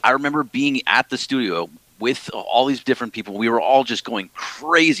 And I remember being at the studio with all these different people. We were all just going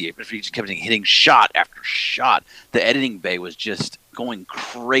crazy. We just kept hitting shot after shot. The editing bay was just going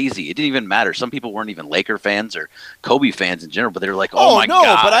crazy. It didn't even matter. Some people weren't even Laker fans or Kobe fans in general, but they were like, "Oh my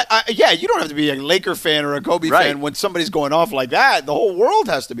God!" But you don't have to be a Laker fan or a Kobe fan when somebody's going off like that. The whole world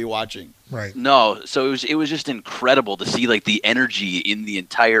has to be watching. Right. No, so it was just incredible to see the energy in the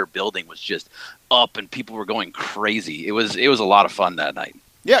entire building was just up, and people were going crazy. It was a lot of fun that night.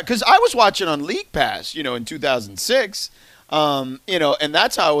 Yeah, because I was watching on League Pass, in 2006, and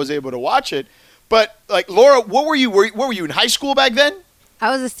that's how I was able to watch it. But Laura, what were you? What were you in high school back then?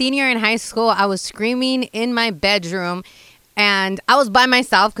 I was a senior in high school. I was screaming in my bedroom, and I was by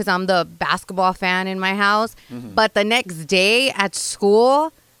myself because I'm the basketball fan in my house. Mm-hmm. But the next day at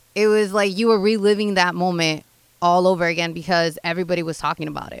school, it was like you were reliving that moment all over again because everybody was talking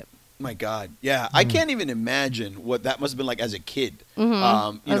about it. My God. Yeah. I can't even imagine what that must have been like as a kid.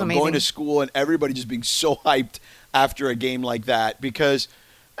 Mm-hmm. Going to school and everybody just being so hyped after a game like that because,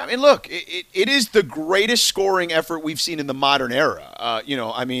 look, it is the greatest scoring effort we've seen in the modern era.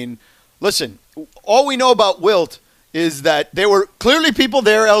 Listen, all we know about Wilt is that there were clearly people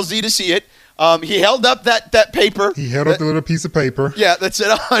there, LZ, to see it. He held up that paper. He held up the little piece of paper. Yeah, that said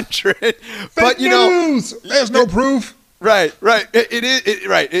 100. But news. There's no proof. Right. It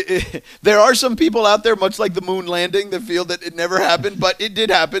is. There are some people out there, much like the moon landing, that feel that it never happened, but it did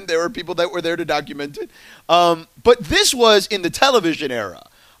happen. There were people that were there to document it. But this was in the television era.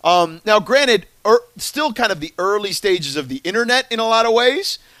 Now, granted, still kind of the early stages of the internet in a lot of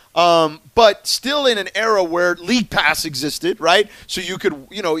ways, but still in an era where League Pass existed, right? So you could,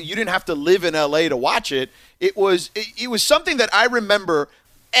 you didn't have to live in LA to watch it. It was something that I remember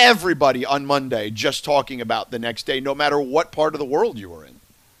everybody on Monday just talking about the next day, no matter what part of the world you were in.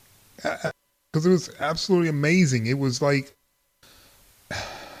 Because it was absolutely amazing. It was like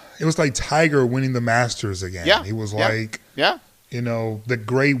Tiger winning the Masters again. Yeah. It was the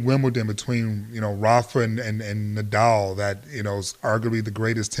great Wimbledon between, Rafa and Nadal that, is arguably the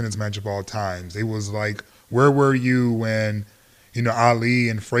greatest tennis match of all times. It was like, where were you when, Ali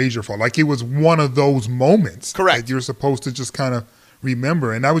and Frazier fought? Like, it was one of those moments. Correct. That you're supposed to just kind of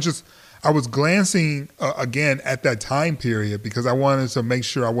remember. And I was glancing again at that time period because I wanted to make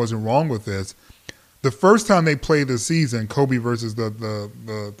sure I wasn't wrong with this. The first time they played this season, Kobe versus the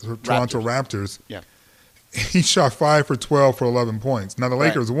Toronto Raptors. Yeah. He shot 5 for 12 for 11 points. Now, the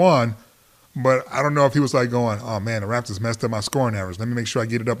Lakers won, but I don't know if he was going, oh, man, the Raptors messed up my scoring average. Let me make sure I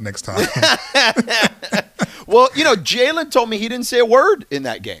get it up next time. Well, Jalen told me he didn't say a word in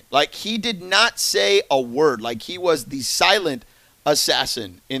that game. Like, he did not say a word. Like, he was the silent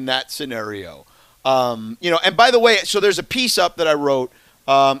assassin in that scenario. And by the way, so there's a piece up that I wrote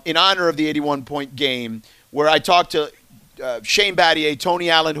in honor of the 81-point game where I talked to Shane Battier, Tony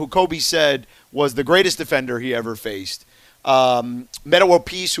Allen, who Kobe said was the greatest defender he ever faced. Meadow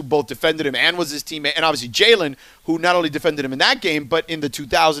Peace, who both defended him and was his teammate, and obviously Jalen, who not only defended him in that game, but in the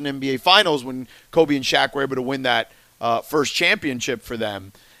 2000 NBA Finals when Kobe and Shaq were able to win that first championship for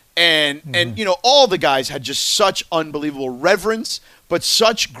them. And all the guys had just such unbelievable reverence, but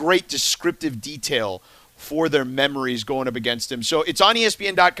such great descriptive detail for their memories going up against him. So it's on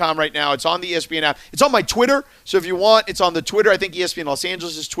ESPN.com right now. It's on the ESPN app. It's on my Twitter. So if you want, it's on the Twitter. I think ESPN Los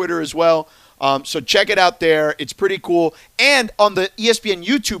Angeles' Twitter as well. So check it out there. It's pretty cool. And on the ESPN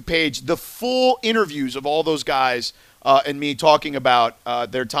YouTube page, the full interviews of all those guys and me talking about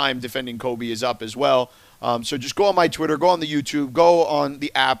their time defending Kobe is up as well. So just go on my Twitter, go on the YouTube, go on the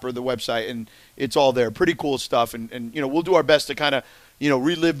app or the website, and it's all there. Pretty cool stuff. And we'll do our best to kind of,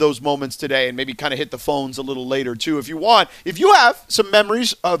 relive those moments today and maybe kind of hit the phones a little later too if you want. If you have some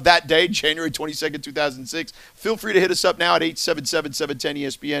memories of that day, January 22nd, 2006, feel free to hit us up now at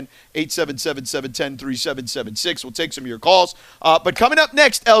 877-710-ESPN, 877-710-3776. We'll take some of your calls. But coming up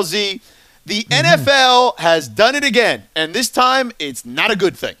next, LZ, the NFL has done it again, and this time it's not a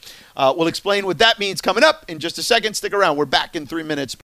good thing. We'll explain what that means coming up in just a second. Stick around. We're back in 3 minutes.